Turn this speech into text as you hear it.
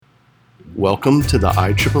Welcome to the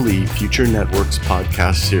IEEE Future Networks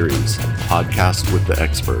podcast series, Podcast with the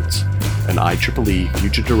Experts, an IEEE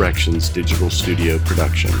Future Directions digital studio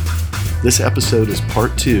production. This episode is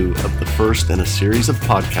part 2 of the first in a series of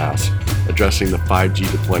podcasts addressing the 5G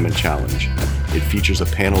deployment challenge. It features a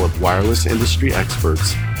panel of wireless industry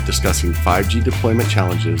experts discussing 5G deployment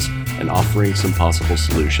challenges and offering some possible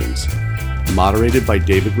solutions. Moderated by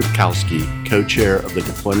David Witkowski, co-chair of the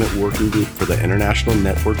Deployment Working Group for the International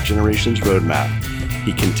Network Generations Roadmap,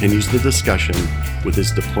 he continues the discussion with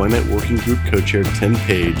his Deployment Working Group co-chair Tim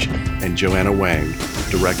Page and Joanna Wang,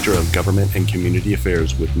 Director of Government and Community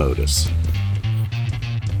Affairs with Modus.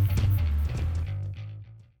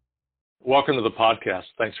 Welcome to the podcast.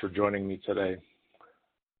 Thanks for joining me today.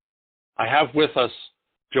 I have with us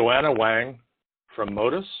Joanna Wang from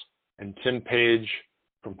Modus and Tim Page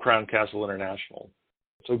from Crown Castle International.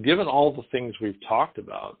 So given all the things we've talked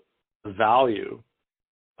about, the value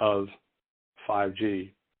of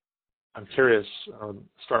 5G, I'm curious,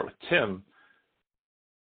 start with Tim,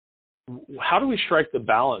 how do we strike the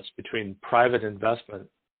balance between private investment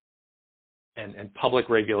and public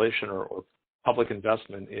regulation or public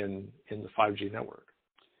investment in the 5G network?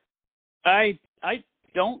 I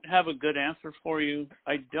don't have a good answer for you.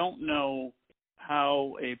 I don't know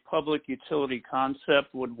how a public utility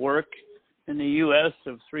concept would work in the U.S.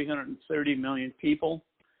 of 330 million people.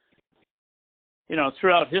 You know,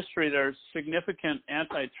 throughout history, there's significant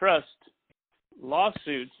antitrust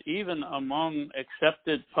lawsuits, even among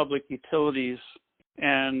accepted public utilities.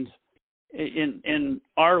 And in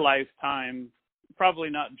our lifetime, probably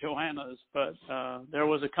not Joanna's, but there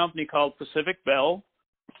was a company called Pacific Bell.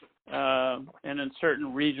 And in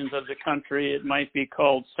certain regions of the country, it might be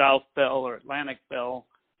called South Bell or Atlantic Bell.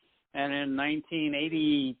 And in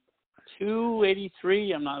 1982,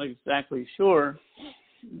 83, I'm not exactly sure,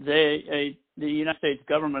 the United States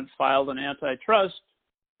government filed an antitrust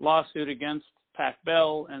lawsuit against Pac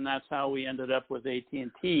Bell, and that's how we ended up with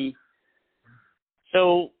AT&T.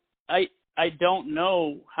 So I don't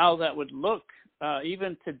know how that would look.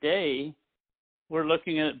 Even today, we're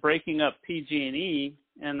looking at breaking up PG&E,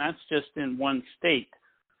 and that's just in one state.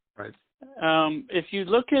 Right. If you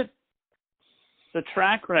look at the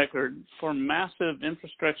track record for massive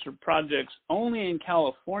infrastructure projects only in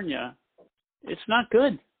California, it's not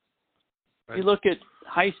good. Right. You look at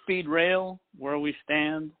high-speed rail, where we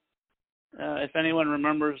stand. If anyone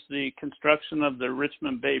remembers the construction of the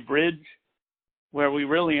Richmond Bay Bridge, where we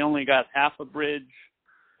really only got half a bridge,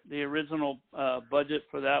 the original budget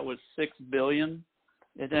for that was $6 billion.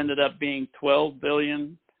 It ended up being $12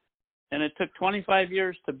 billion, and it took 25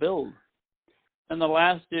 years to build. And the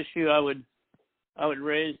last issue I would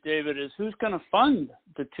raise, David, is who's going to fund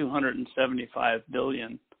the $275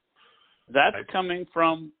 billion? That's coming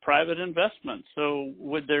from private investment. So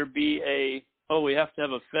would there be we have to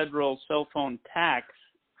have a federal cell phone tax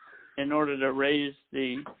in order to raise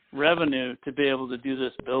the revenue to be able to do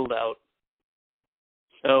this build out?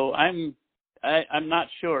 So I'm not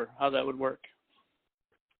sure how that would work.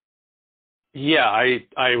 Yeah,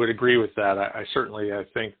 I would agree with that. I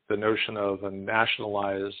think the notion of a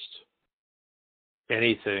nationalized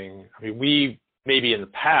anything, I mean, we maybe in the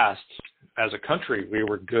past, as a country, we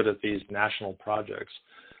were good at these national projects.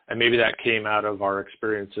 And maybe that came out of our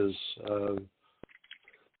experiences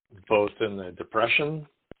both in the Depression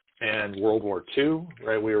and World War II,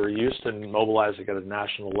 right? We were used to mobilizing at a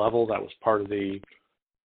national level. That was part of the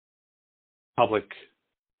public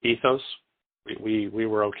ethos. We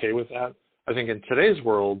were okay with that. I think in today's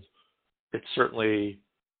world, it certainly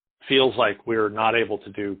feels like we're not able to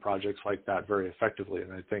do projects like that very effectively.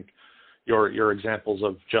 And I think your examples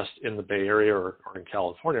of just in the Bay Area or in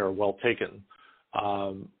California are well taken.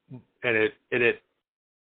 And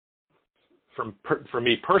for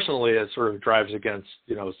me personally, it sort of drives against,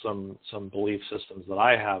 some belief systems that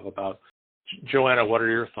I have about. Joanna, what are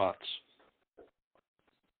your thoughts?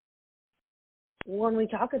 When we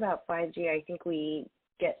talk about 5G, I think we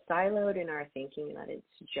get siloed in our thinking that it's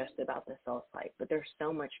just about the cell site, but there's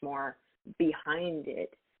so much more behind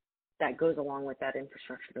it that goes along with that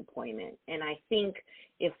infrastructure deployment. And I think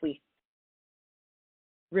if we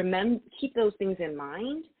keep those things in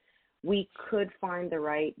mind, we could find the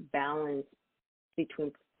right balance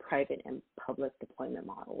between private and public deployment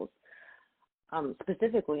models.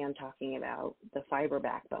 Specifically, I'm talking about the fiber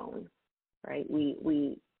backbone, right?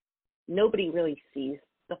 Nobody really sees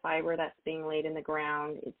the fiber that's being laid in the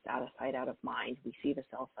ground. It's out of sight, out of mind. We see the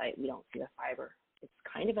cell site. We don't see the fiber. It's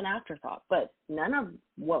kind of an afterthought, but none of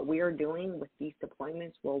what we're doing with these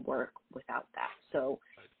deployments will work without that. So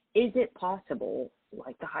is it possible,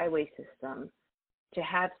 like the highway system, to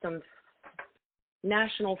have some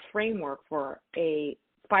national framework for a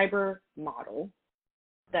fiber model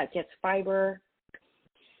that gets fiber,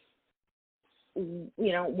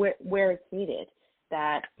 where it's needed,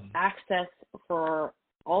 that access for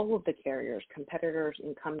all of the carriers, competitors,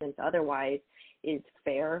 incumbents, otherwise, is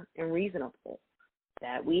fair and reasonable,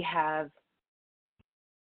 that we have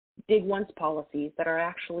big once policies that are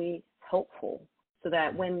actually helpful, so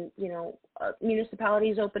that when,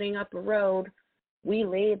 municipalities opening up a road, we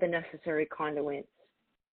lay the necessary conduits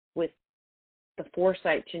with the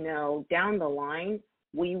foresight to know down the line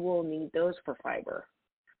we will need those for fiber,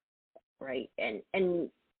 right? And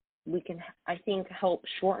we can, I think, help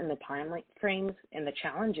shorten the time frames and the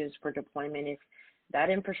challenges for deployment if that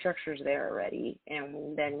infrastructure is there already,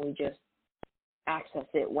 and then we just access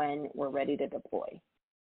it when we're ready to deploy.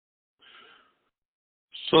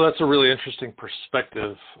 So that's a really interesting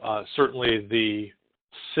perspective. Certainly the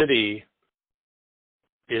city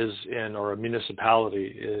is in, or a municipality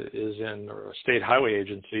is in, or a state highway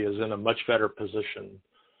agency is in a much better position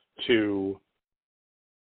to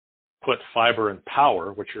put fiber and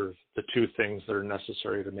power, which are the two things that are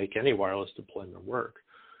necessary to make any wireless deployment work.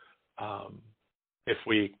 If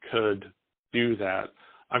we could do that,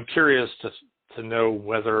 I'm curious to know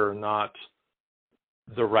whether or not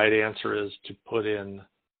the right answer is to put in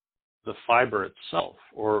the fiber itself,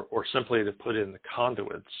 or simply to put in the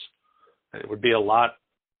conduits. It would be a lot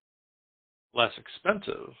less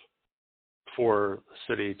expensive for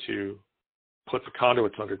the city to put the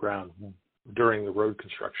conduits underground during the road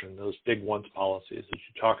construction. Those big once policies that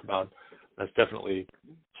you talk about, that's definitely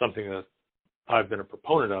something that I've been a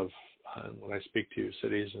proponent of when I speak to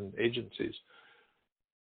cities and agencies.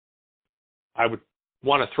 I would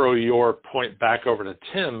want to throw your point back over to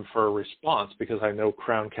Tim for a response, because I know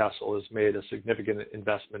Crown Castle has made a significant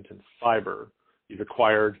investment in fiber. You've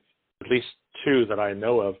acquired at least two that I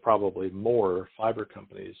know of, probably more fiber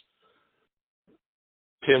companies.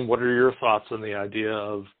 Tim, what are your thoughts on the idea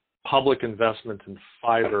of public investment in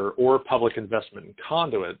fiber or public investment in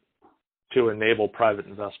conduit to enable private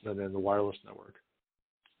investment in the wireless network?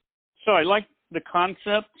 So I like the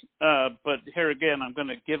concept, but here again, I'm going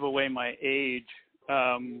to give away my age.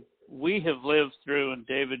 We have lived through, and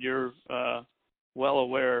David, you're well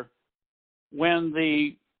aware, when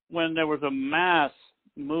there was a mass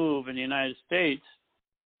move in the United States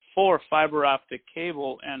for fiber optic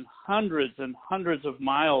cable, and hundreds of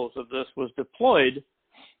miles of this was deployed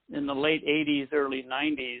in the late 80s, early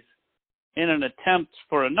 90s, in an attempt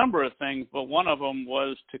for a number of things, but one of them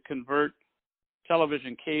was to convert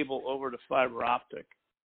television cable over to fiber optic.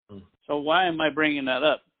 So why am I bringing that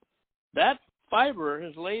up? That fiber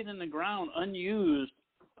has laid in the ground unused,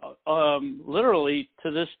 literally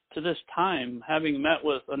to this time, having met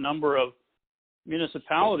with a number of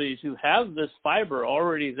municipalities who have this fiber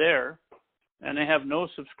already there, and they have no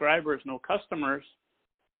subscribers, no customers.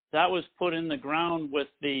 That was put in the ground with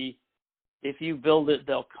the, if you build it,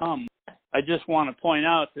 they'll come. I just want to point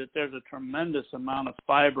out that there's a tremendous amount of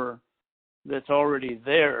fiber that's already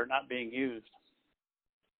there, not being used.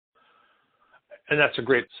 And that's a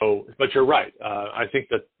great, but you're right. I think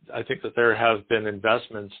that there have been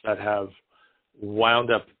investments that have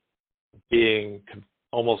wound up being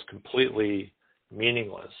almost completely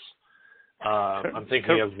meaningless. I'm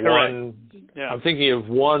thinking of one. Yeah. I'm thinking of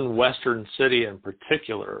one Western city in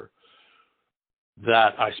particular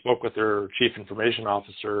that I spoke with their chief information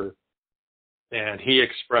officer, and he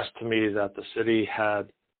expressed to me that the city had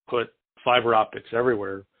put fiber optics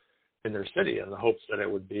everywhere in their city in the hopes that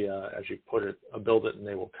it would be, as you put it, a build it and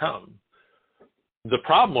they will come. The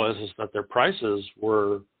problem is that their prices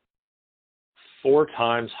were 4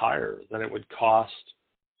 times higher than it would cost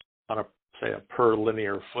on a per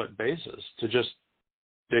linear foot basis to just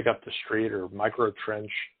dig up the street or micro trench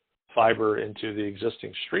fiber into the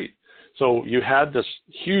existing street. So you had this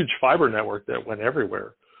huge fiber network that went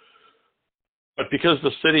everywhere. But because the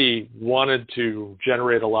city wanted to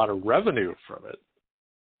generate a lot of revenue from it,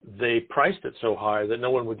 they priced it so high that no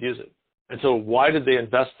one would use it. And so why did they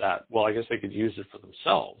invest that? Well, I guess they could use it for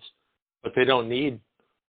themselves, but they don't need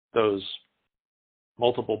those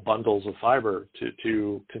multiple bundles of fiber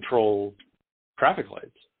to control traffic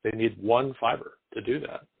lights. They need one fiber to do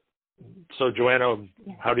that. So Joanna,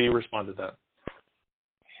 how do you respond to that?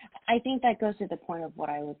 I think that goes to the point of what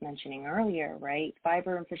I was mentioning earlier, right?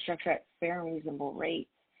 Fiber infrastructure at fair and reasonable rates.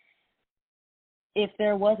 If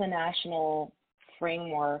there was a national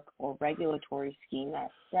framework or regulatory scheme that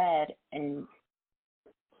said and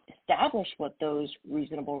established what those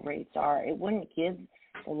reasonable rates are, it wouldn't give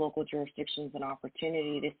the local jurisdictions an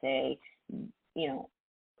opportunity to say,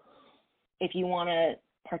 if you want to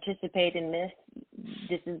participate in this,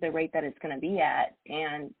 this is the rate that it's going to be at,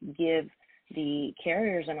 and give the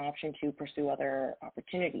carriers an option to pursue other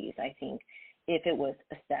opportunities. I think if it was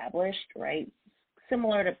established, right,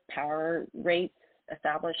 similar to power rates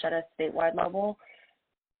established at a statewide level,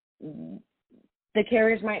 the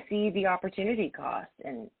carriers might see the opportunity cost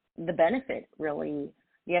and the benefit, really,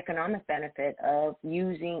 the economic benefit of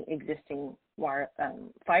using existing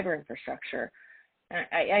fiber infrastructure.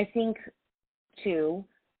 I think, too,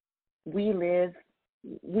 we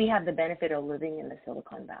have the benefit of living in the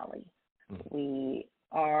Silicon Valley. Mm-hmm. We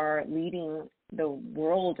are leading the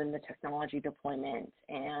world in the technology deployment,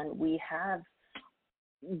 and we have,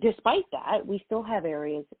 despite that, we still have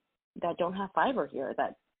areas that don't have fiber here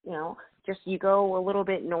that, just you go a little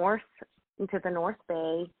bit north into the North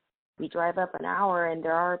Bay, we drive up an hour, and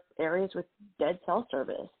there are areas with dead cell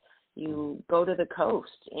service. You go to the coast,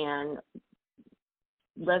 and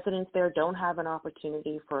residents there don't have an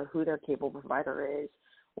opportunity for who their cable provider is.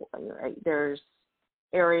 There's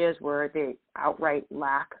areas where they outright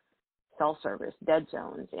lack cell service, dead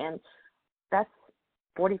zones, and that's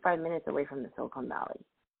 45 minutes away from the Silicon Valley.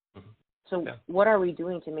 Mm-hmm. So what are we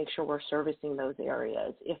doing to make sure we're servicing those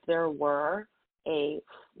areas? If there were a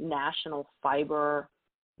national fiber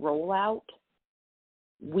rollout,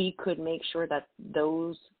 we could make sure that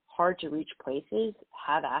those hard-to-reach places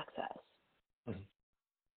have access. Mm-hmm.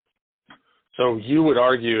 So you would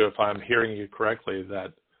argue, if I'm hearing you correctly,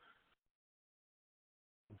 that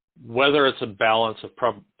whether it's a balance of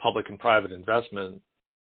public and private investment,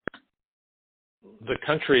 the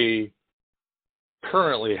country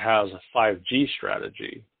currently has a 5G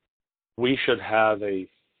strategy. We should have a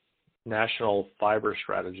national fiber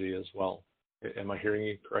strategy as well. Am I hearing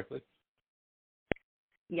you correctly?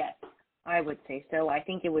 Yes, I would say so. I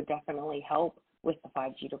think it would definitely help with the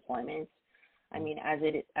 5G deployments. I mean, as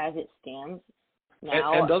it stands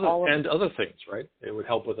now, and other things, right? It would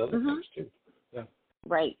help with other mm-hmm. things too. Yeah.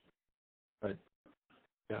 Right. Right.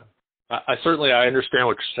 Yeah. I understand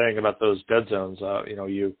what you're saying about those dead zones.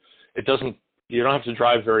 You don't have to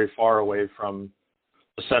drive very far away from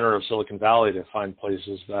the center of Silicon Valley to find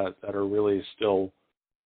places that are really still,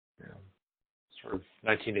 sort of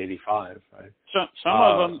 1985, right?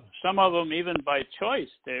 Some of them even by choice,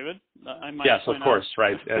 David. I might yes, of course,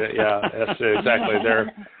 right. Yeah, that's exactly.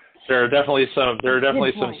 There are definitely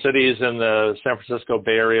some cities in the San Francisco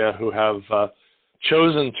Bay Area who have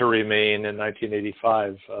chosen to remain in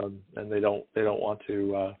 1985, and they don't want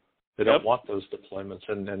to. They don't want those deployments,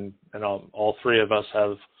 and all three of us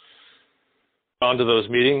have gone to those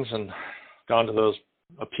meetings and gone to those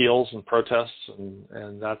appeals and protests,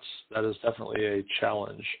 and that is definitely a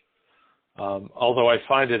challenge. Although I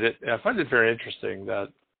find it very interesting that,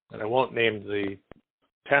 and I won't name the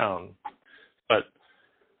town, but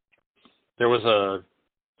there was a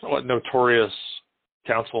somewhat notorious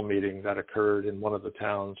council meeting that occurred in one of the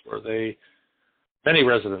towns where many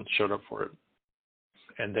residents showed up for it,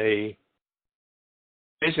 and they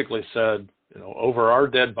basically said, over our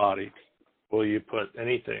dead body, will you put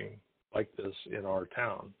anything like this in our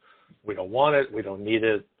town? We don't want it. We don't need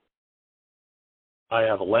it. I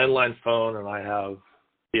have a landline phone and I have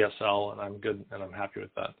DSL, and I'm good and I'm happy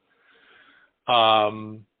with that.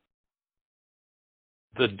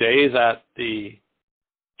 The day that the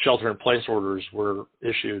shelter-in-place orders were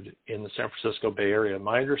issued in the San Francisco Bay Area,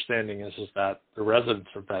 my understanding is that the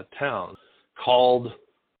residents of that town called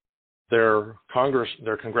their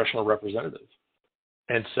congressional representative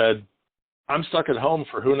and said, I'm stuck at home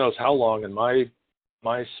for who knows how long, and my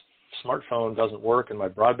smartphone doesn't work, and my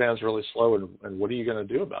broadband's really slow, and what are you going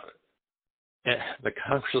to do about it? And the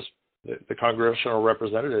congressional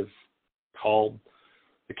representative called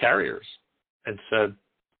the carriers and said,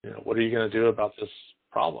 what are you going to do about this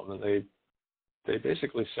problem? And they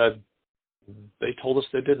basically said, they told us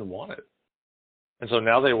they didn't want it. And so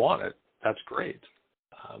now they want it. That's great.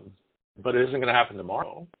 But it isn't going to happen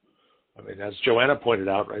tomorrow. I mean, as Joanna pointed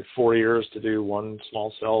out, right, 4 years to do one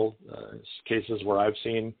small cell, cases where I've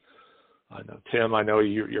seen, Tim, I know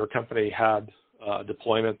your company had a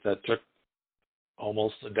deployment that took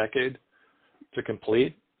almost a decade to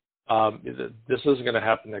complete. This isn't going to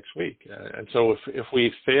happen next week. And so if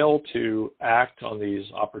we fail to act on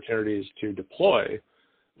these opportunities to deploy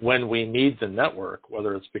when we need the network,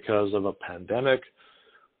 whether it's because of a pandemic,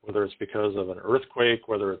 whether it's because of an earthquake,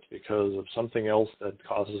 whether it's because of something else that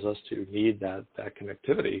causes us to need that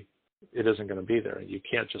connectivity, it isn't going to be there. You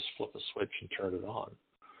can't just flip a switch and turn it on.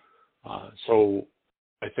 So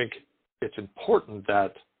I think it's important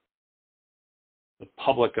that the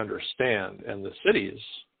public understand, and the city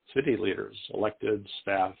leaders, elected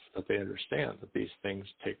staff, that they understand that these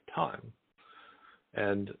things take time.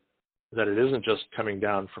 And that it isn't just coming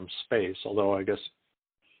down from space, although I guess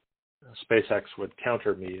SpaceX would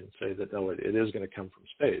counter me and say that, no, it is going to come from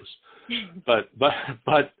space.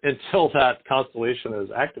 but until that constellation is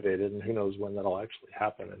activated, and who knows when that'll actually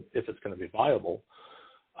happen and if it's going to be viable,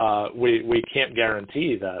 we can't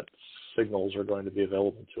guarantee that signals are going to be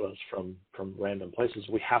available to us from random places.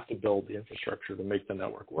 We have to build the infrastructure to make the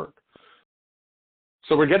network work.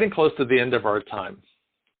 So we're getting close to the end of our time.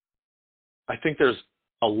 I think there's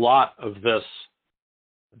a lot of this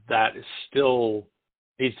that is still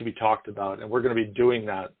needs to be talked about, and we're going to be doing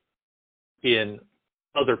that in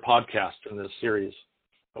other podcasts in this series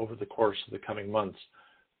over the course of the coming months.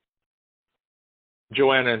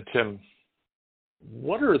 Joanna and Tim,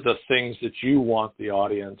 what are the things that you want the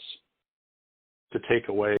audience to take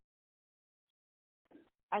away?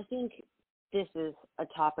 I think this is a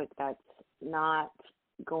topic that's not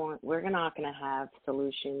going, we're not going to have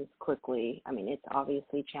solutions quickly. I mean, it's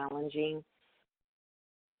obviously challenging,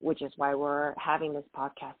 which is why we're having this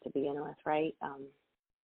podcast to begin with, right?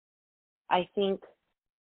 I think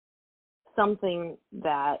something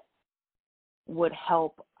that would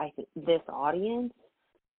help, I think, this audience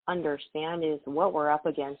understand is what we're up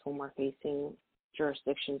against when we're facing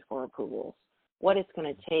jurisdictions for approvals, what it's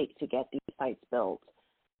going to take to get these sites built.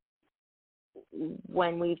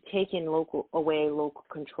 When we've taken local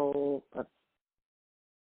control of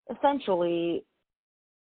essentially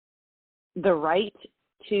the right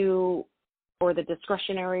to, or the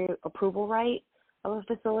discretionary approval right of a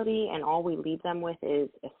facility, and all we leave them with is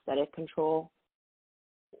aesthetic control,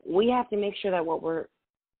 we have to make sure that what we're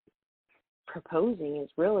proposing is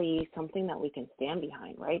really something that we can stand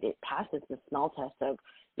behind, right? It passes the smell test of,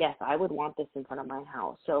 yes, I would want this in front of my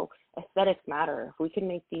house. So aesthetics matter. If we can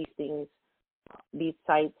make these things, these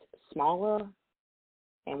sites smaller,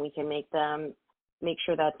 and we can make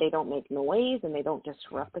sure that they don't make noise and they don't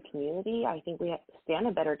disrupt the community, I think we stand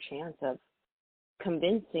a better chance of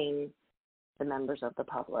convincing the members of the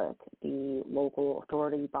public, the local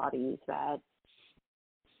authority bodies, that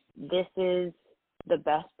this is the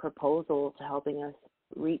best proposal to helping us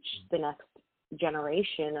reach the next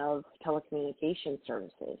generation of telecommunication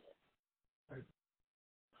services.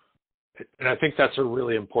 And I think that's a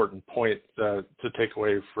really important point to take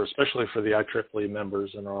away, for especially for the IEEE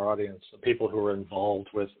members in our audience, the people who are involved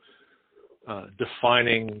with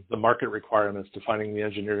defining the market requirements, defining the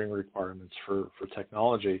engineering requirements for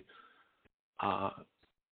technology. A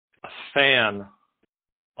fan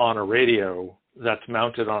on a radio that's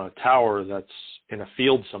mounted on a tower that's in a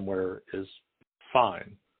field somewhere is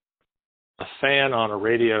fine. A fan on a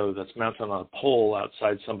radio that's mounted on a pole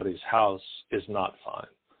outside somebody's house is not fine.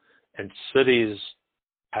 And cities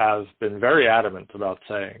have been very adamant about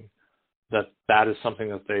saying that that is something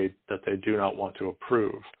that they do not want to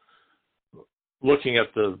approve. Looking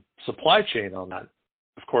at the supply chain on that,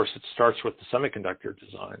 of course, it starts with the semiconductor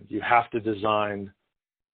design. You have to design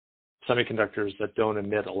semiconductors that don't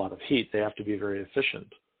emit a lot of heat. They have to be very efficient,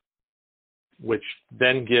 which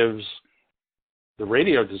then gives the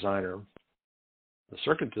radio designer, the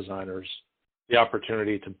circuit designers, the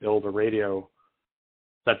opportunity to build a radio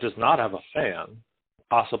that does not have a fan,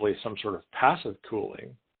 possibly some sort of passive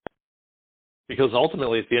cooling, because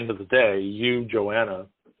ultimately at the end of the day, you, Joanna,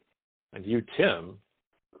 and you, Tim,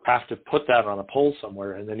 have to put that on a pole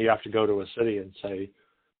somewhere, and then you have to go to a city and say,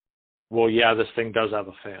 well, yeah, this thing does have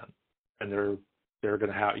a fan, and they're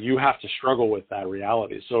going to have, you have to struggle with that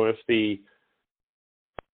reality. So if the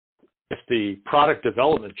product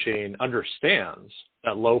development chain understands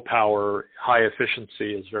that low power, high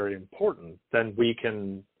efficiency is very important, then we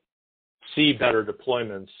can see better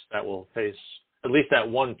deployments that will face at least that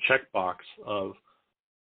one checkbox of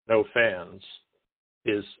no fans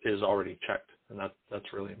is already checked, and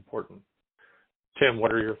that's really important. Tim,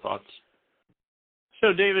 what are your thoughts?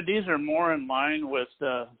 So, David, these are more in line with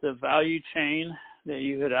the value chain that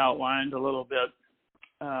you had outlined a little bit,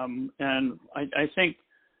 and I think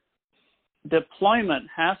deployment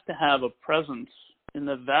has to have a presence in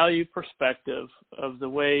the value perspective of the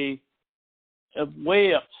way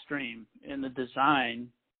upstream in the design,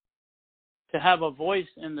 to have a voice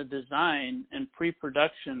in the design and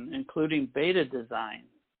pre-production, including beta design.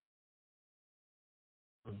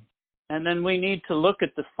 And then we need to look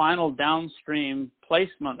at the final downstream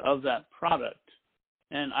placement of that product.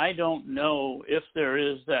 And I don't know if there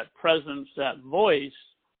is that presence, that voice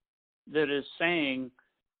that is saying,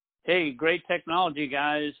 hey, great technology,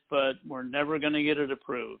 guys, but we're never going to get it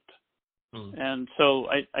approved. And so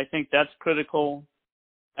I think that's critical.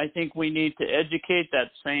 I think we need to educate that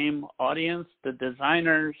same audience, the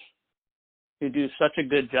designers who do such a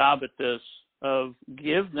good job at this, of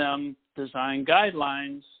give them design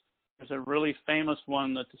guidelines There's a really famous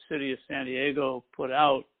one that the city of San Diego put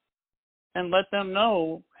out, and let them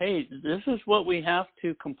know, hey, this is what we have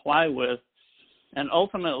to comply with. And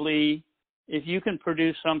ultimately, if you can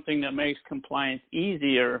produce something that makes compliance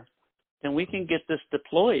easier, then we can get this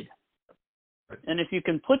deployed. And if you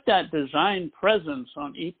can put that design presence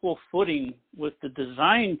on equal footing with the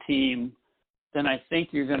design team, then I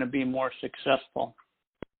think you're going to be more successful.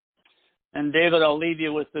 And David, I'll leave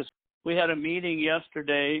you with this. We had a meeting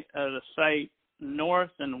yesterday at a site north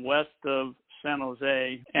and west of San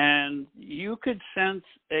Jose, and you could sense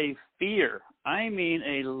a fear. I mean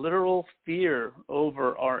a literal fear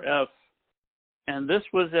over RF. And this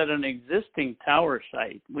was at an existing tower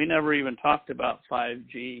site. We never even talked about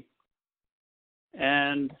 5G.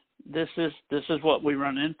 And this is what we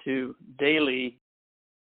run into daily.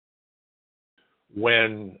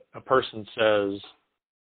 When a person says,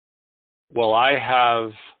 well, I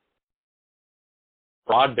have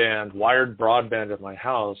wired broadband at my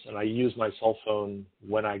house, and I use my cell phone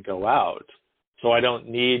when I go out, so I don't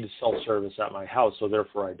need cell service at my house, so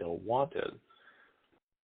therefore I don't want it.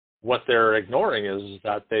 What they're ignoring is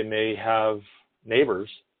that they may have neighbors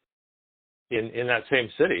in that same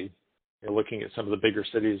city. You're looking at some of the bigger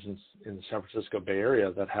cities in the San Francisco Bay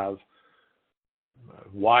Area that have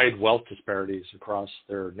wide wealth disparities across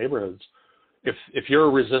their neighborhoods. If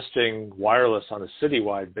you're resisting wireless on a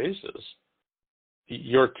citywide basis,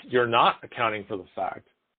 you're not accounting for the fact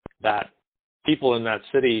that people in that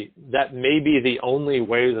city, that may be the only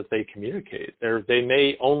way that they communicate. They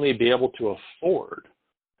may only be able to afford,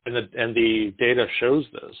 and the data shows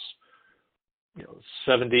this.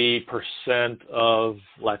 70% of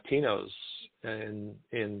Latinos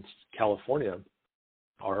in California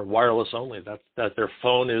are wireless only. That their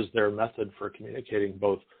phone is their method for communicating,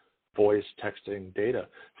 both voice, texting, data.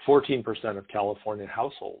 14% of California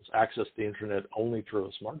households access the internet only through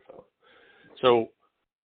a smartphone. So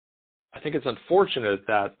I think it's unfortunate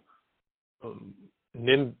that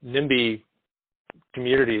NIMBY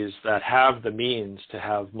communities that have the means to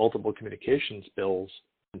have multiple communications bills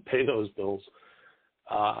and pay those bills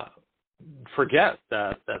forget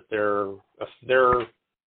that their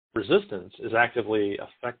resistance is actively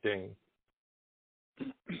affecting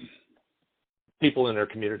people in their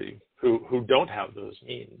community who don't have those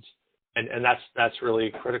means. And that's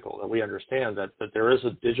really critical, that we understand that there is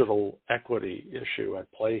a digital equity issue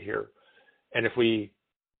at play here. And if we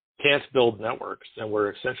can't build networks, then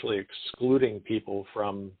we're essentially excluding people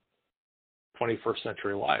from 21st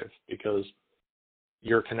century life, because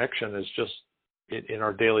your connection is just, in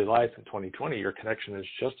our daily life in 2020, your connection is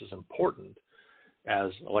just as important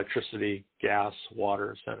as electricity, gas,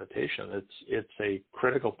 water, sanitation. It's a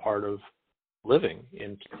critical part of living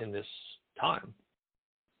in this time.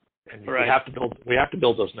 And right. we have to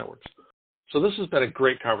build those networks. So this has been a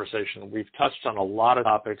great conversation. We've touched on a lot of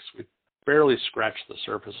topics. We've barely scratched the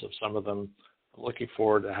surface of some of them. I'm looking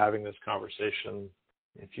forward to having this conversation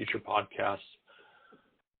in future podcasts.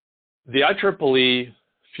 The IEEE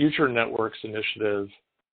Future Networks Initiative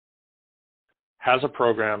has a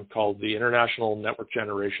program called the International Network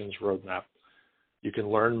Generations Roadmap. You can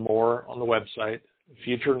learn more on the website,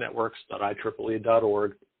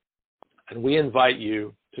 futurenetworks.ieee.org, and we invite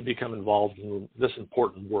you to become involved in this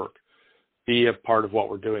important work. Be a part of what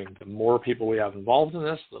we're doing. The more people we have involved in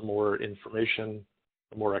this, the more information,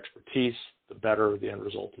 the more expertise, the better the end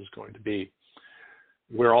result is going to be.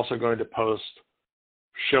 We're also going to post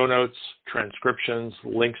show notes, transcriptions,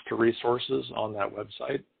 links to resources on that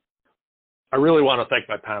website. I really want to thank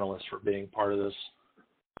my panelists for being part of this.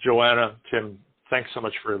 Joanna, Tim, thanks so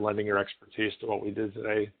much for lending your expertise to what we did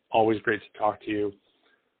today. Always great to talk to you.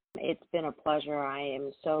 It's been a pleasure. I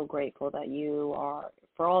am so grateful that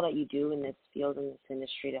for all that you do in this field, in this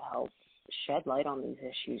industry, to help shed light on these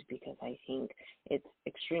issues, because I think it's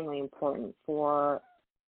extremely important for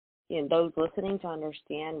those listening to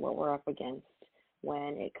understand what we're up against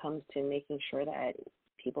when it comes to making sure that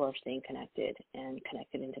people are staying connected and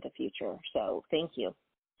connected into the future. So thank you.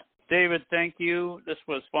 David, thank you. This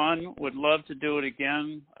was fun. Would love to do it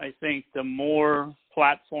again. I think the more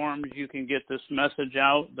platforms you can get this message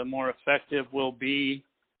out, the more effective we'll be.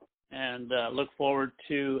 And look forward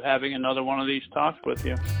to having another one of these talks with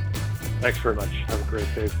you. Thanks very much. Have a great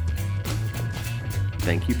day.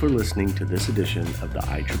 Thank you for listening to this edition of the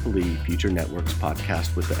IEEE Future Networks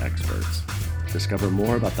podcast with the experts. Discover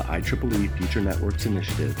more about the IEEE Future Networks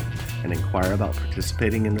Initiative and inquire about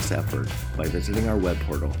participating in this effort by visiting our web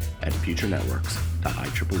portal at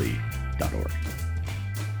futurenetworks.ieee.org.